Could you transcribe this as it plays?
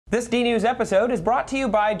This D-News episode is brought to you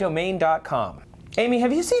by Domain.com. Amy,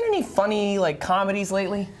 have you seen any funny, comedies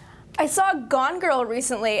lately? I saw Gone Girl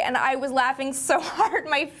recently, and I was laughing so hard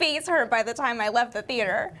my face hurt by the time I left the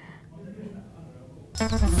theater.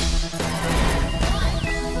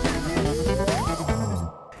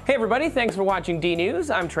 Hey everybody, thanks for watching D-News.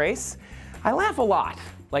 I'm Trace. I laugh a lot.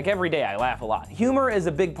 Like every day, I laugh a lot. Humor is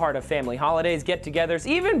a big part of family holidays, get-togethers,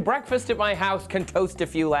 even breakfast at my house can toast a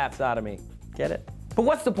few laughs out of me. Get it? But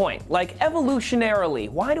what's the point? Evolutionarily,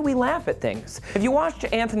 why do we laugh at things? If you watched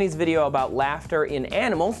Anthony's video about laughter in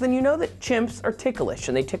animals, then you know that chimps are ticklish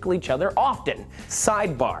and they tickle each other often.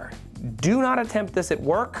 Sidebar, do not attempt this at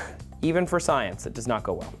work, even for science. It does not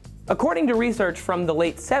go well. According to research from the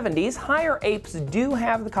late 70s, higher apes do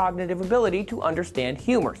have the cognitive ability to understand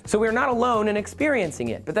humor. So we're not alone in experiencing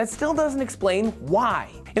it, but that still doesn't explain why.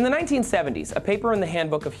 In the 1970s, a paper in the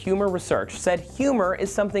Handbook of Humor Research said humor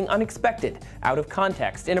is something unexpected, out of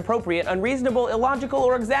context, inappropriate, unreasonable, illogical,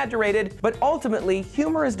 or exaggerated, but ultimately,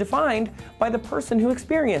 humor is defined by the person who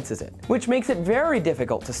experiences it, which makes it very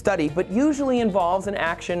difficult to study, but usually involves an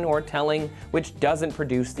action or telling which doesn't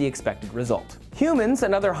produce the expected result. Humans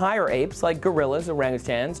and other higher apes like gorillas,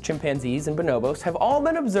 orangutans, chimpanzees, and bonobos have all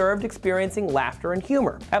been observed experiencing laughter and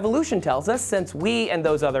humor. Evolution tells us since we and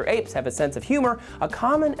those other apes have a sense of humor, a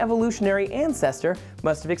common evolutionary ancestor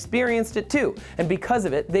must have experienced it too, and because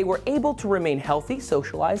of it, they were able to remain healthy,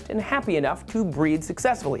 socialized, and happy enough to breed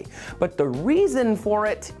successfully. But the reason for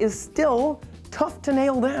it is still tough to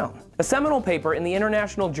nail down. A seminal paper in the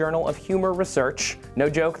International Journal of Humor Research, no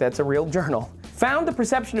joke, that's a real journal, found the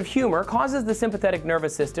perception of humor causes the sympathetic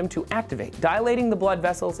nervous system to activate, dilating the blood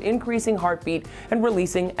vessels, increasing heartbeat, and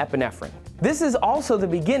releasing epinephrine. This is also the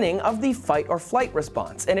beginning of the fight or flight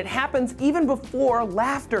response, and it happens even before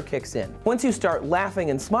laughter kicks in. Once you start laughing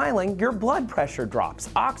and smiling, your blood pressure drops,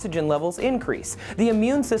 oxygen levels increase, the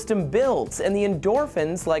immune system builds, and the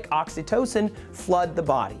endorphins like oxytocin flood the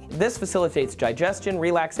body. This facilitates digestion,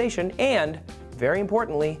 relaxation, and, very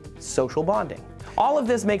importantly, social bonding. All of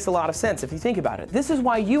this makes a lot of sense if you think about it. This is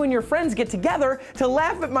why you and your friends get together to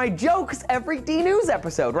laugh at my jokes every D-News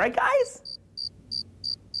episode, right guys?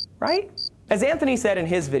 Right? As Anthony said in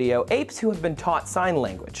his video, apes who have been taught sign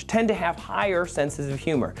language tend to have higher senses of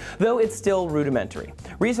humor, though it's still rudimentary.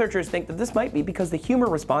 Researchers think that this might be because the humor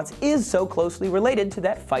response is so closely related to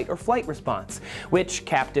that fight or flight response, which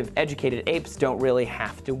captive, educated apes don't really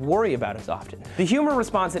have to worry about as often. The humor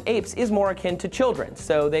response in apes is more akin to children,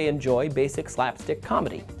 so they enjoy basic slapstick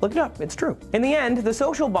comedy. Look it up, it's true. In the end, the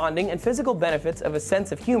social bonding and physical benefits of a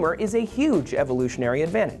sense of humor is a huge evolutionary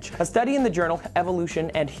advantage. A study in the journal Evolution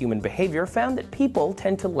and Human Behavior found that people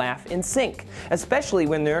tend to laugh in sync, especially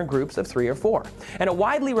when they're in groups of 3 or 4. And a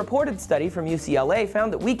widely reported study from UCLA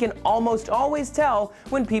found that we can almost always tell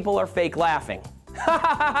when people are fake laughing.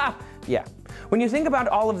 Yeah. When you think about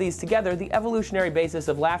all of these together, the evolutionary basis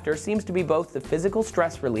of laughter seems to be both the physical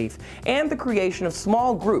stress relief and the creation of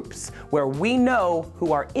small groups where we know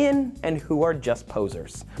who are in and who are just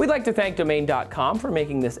posers. We'd like to thank Domain.com for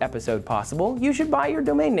making this episode possible. You should buy your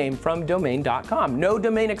domain name from Domain.com. No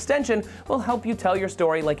domain extension will help you tell your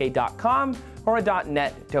story like a .com or a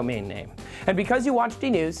 .net domain name. And because you watch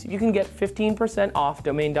D-News, you can get 15% off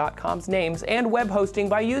Domain.com's names and web hosting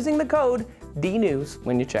by using the code D-News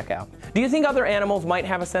when you check out. Do you think other animals might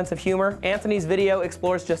have a sense of humor? Anthony's video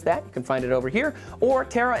explores just that. You can find it over here. Or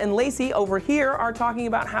Tara and Lacey over here are talking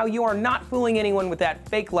about how you are not fooling anyone with that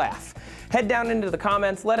fake laugh. Head down into the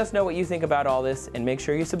comments, let us know what you think about all this, and make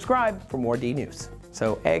sure you subscribe for more D-News.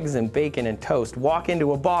 So eggs and bacon and toast walk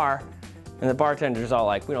into a bar, and the bartender's all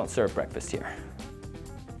like, "We don't serve breakfast here."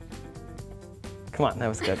 Come on, that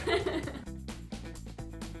was good.